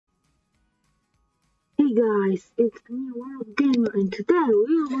Hey guys, it's me, World Gamer, and today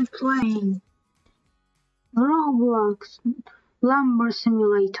we will be playing Roblox Lumber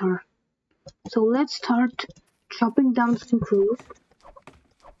Simulator. So let's start chopping down some trees.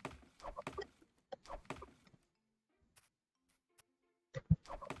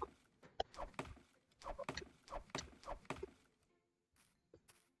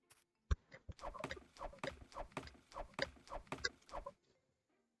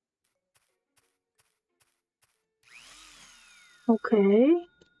 Okay.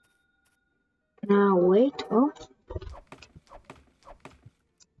 Now wait. Oh.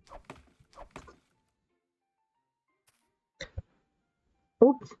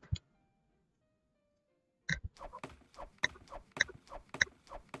 Oops.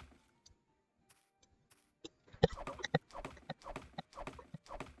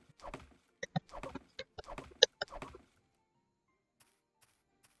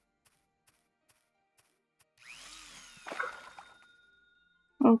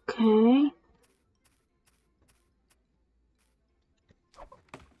 Okay.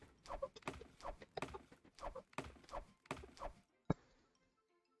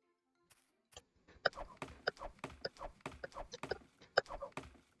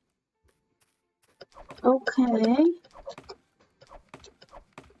 Okay.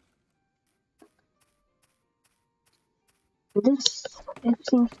 It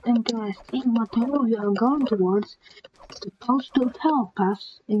seems interesting. Whatever we are going towards is supposed to help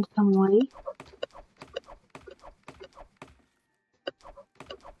us in some way.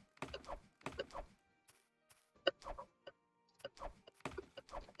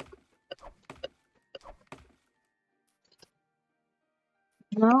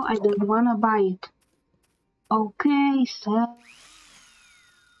 No, I don't wanna buy it. Okay, so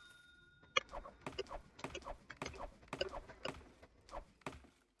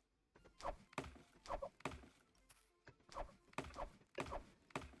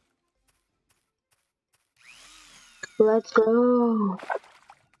let's go.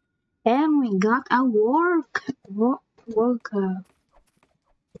 And we got a worker.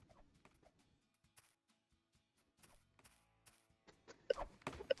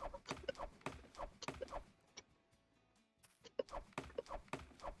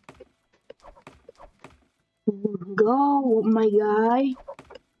 Go, my guy.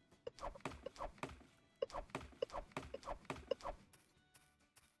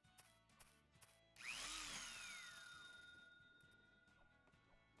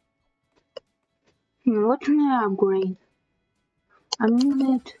 What can I upgrade? I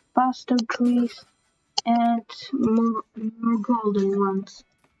needed faster trees and more golden ones.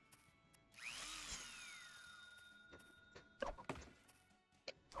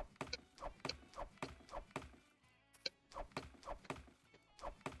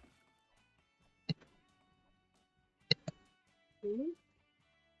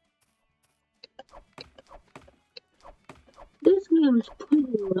 This game is pretty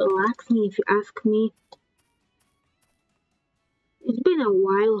relaxing if you ask me. It's been a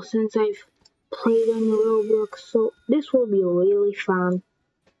while since I've played on Roblox, so this will be really fun.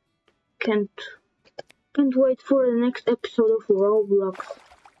 Can't wait for the next episode of Roblox.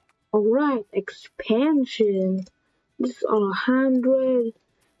 Alright, expansion. This are 100,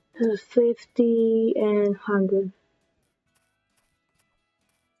 50, and 100.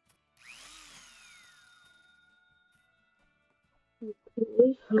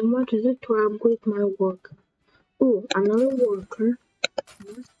 Okay, how much is it to upgrade my worker? Oh, another worker.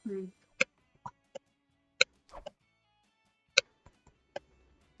 That's fine.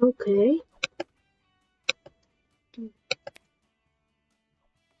 Okay.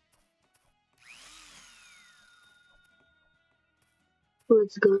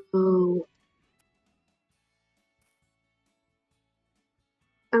 Let's go.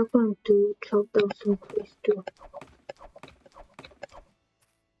 I want to chop down some trees too.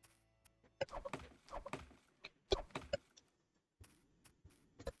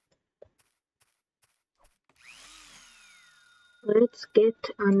 Let's get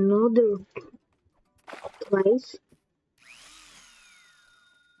another place.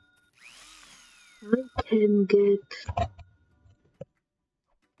 I can get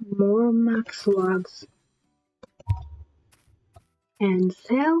more max logs and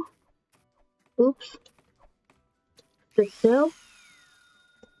sell. Oops. The sell.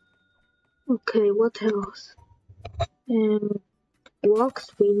 Okay, what else? Walk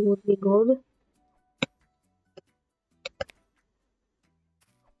speed would be good.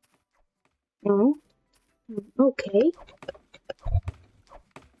 No. Okay.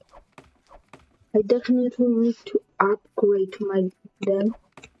 I definitely need to upgrade my them.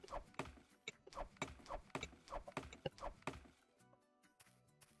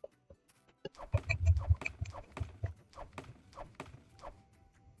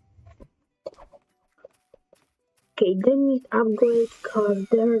 Okay, they need upgrades cause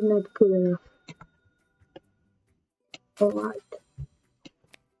they're not good enough. Alright.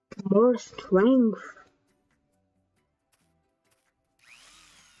 More strength.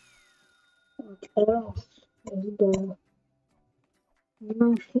 What else is there?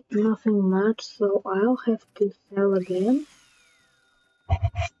 Nothing much, so I'll have to sell again.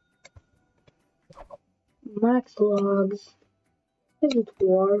 Max logs. Is it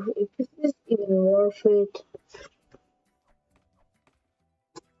worth it? Is this even worth it?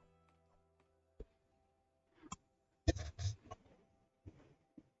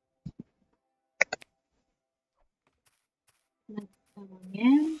 Let's sell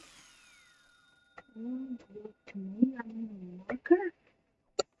again. Good to me. I need a worker.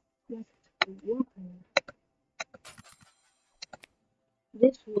 Let's work.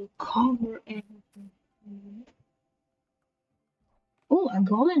 This will cover everything. Oh, a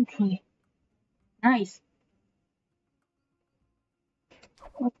golden tree. Nice.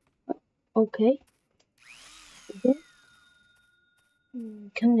 Okay. Then,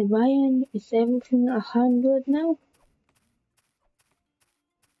 can I buy any? Is everything 100 now?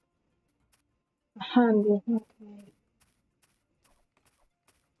 100. Okay.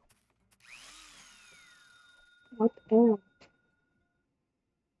 What else?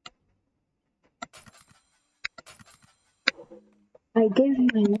 I gave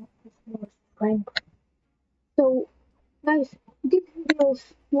my necklace more strength. So, guys, these videos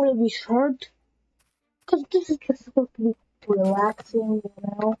will be short because this is just supposed to be relaxing, you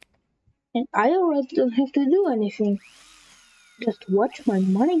know. And I already don't have to do anything. Just watch my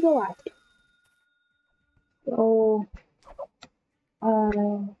money go up. So,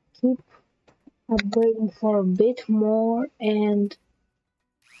 keep upgrading for a bit more and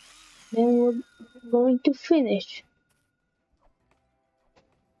then we're going to finish.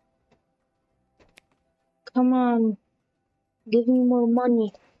 Come on, give me more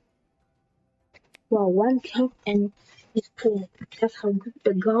money. Wow, one cup and it's full. That's how good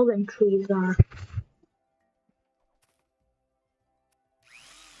the golden trees are.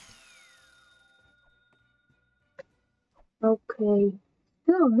 Okay,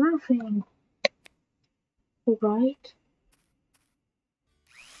 no, nothing. Right?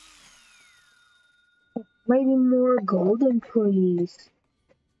 Maybe more golden trees.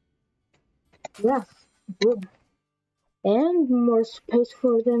 Yes, good. And more space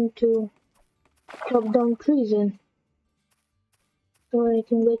for them to chop down trees in. So it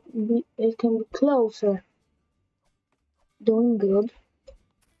can be closer. Doing good.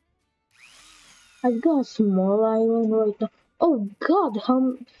 I've got a small island right now. Oh god,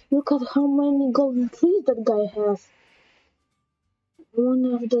 look at how many golden trees that guy has. One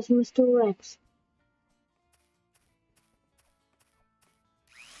of those Mr. Rex.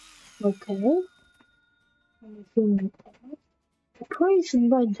 Okay. Anything else? I probably should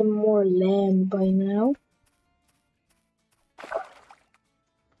buy them more land by now.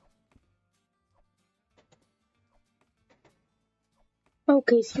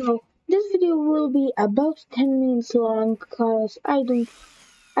 Okay, so this video will be about 10 minutes long because I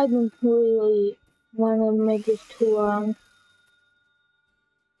don't really wanna make this too long.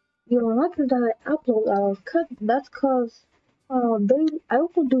 You know, not that I upload, I'll cut. That's cause I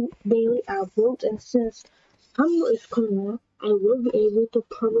also do daily uploads, and since summer is coming up, I will be able to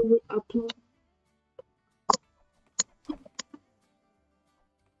probably upload.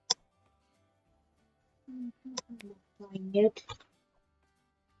 Find it.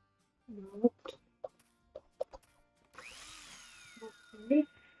 Not. Okay.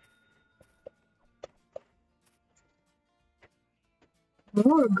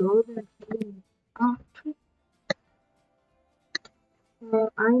 More golden things.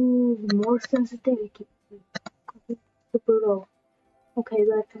 I need more sensitivity. It's super low. Okay,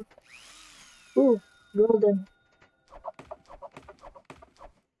 better. Ooh, golden.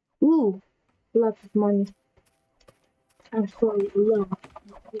 Ooh, lots of money. I'm sorry, lots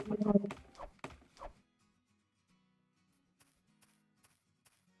of money.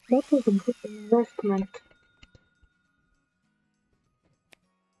 That was a good investment.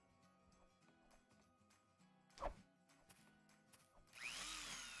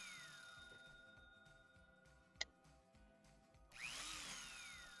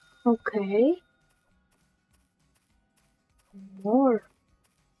 Okay. More.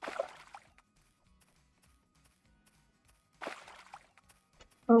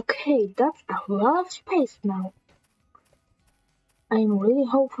 Okay, that's a lot of space now. I'm really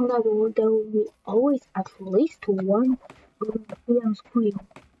hopeful that there will be always at least one green on screen.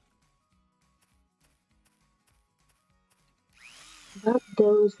 But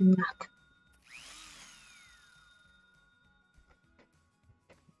there is not.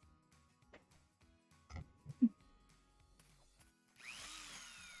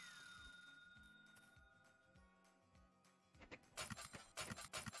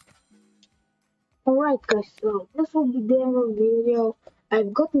 Alright guys, so this will be the end of the video.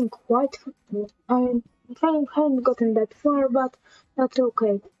 I've gotten quite, I haven't gotten that far, but that's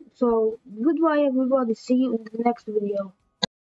okay. So goodbye everybody, see you in the next video.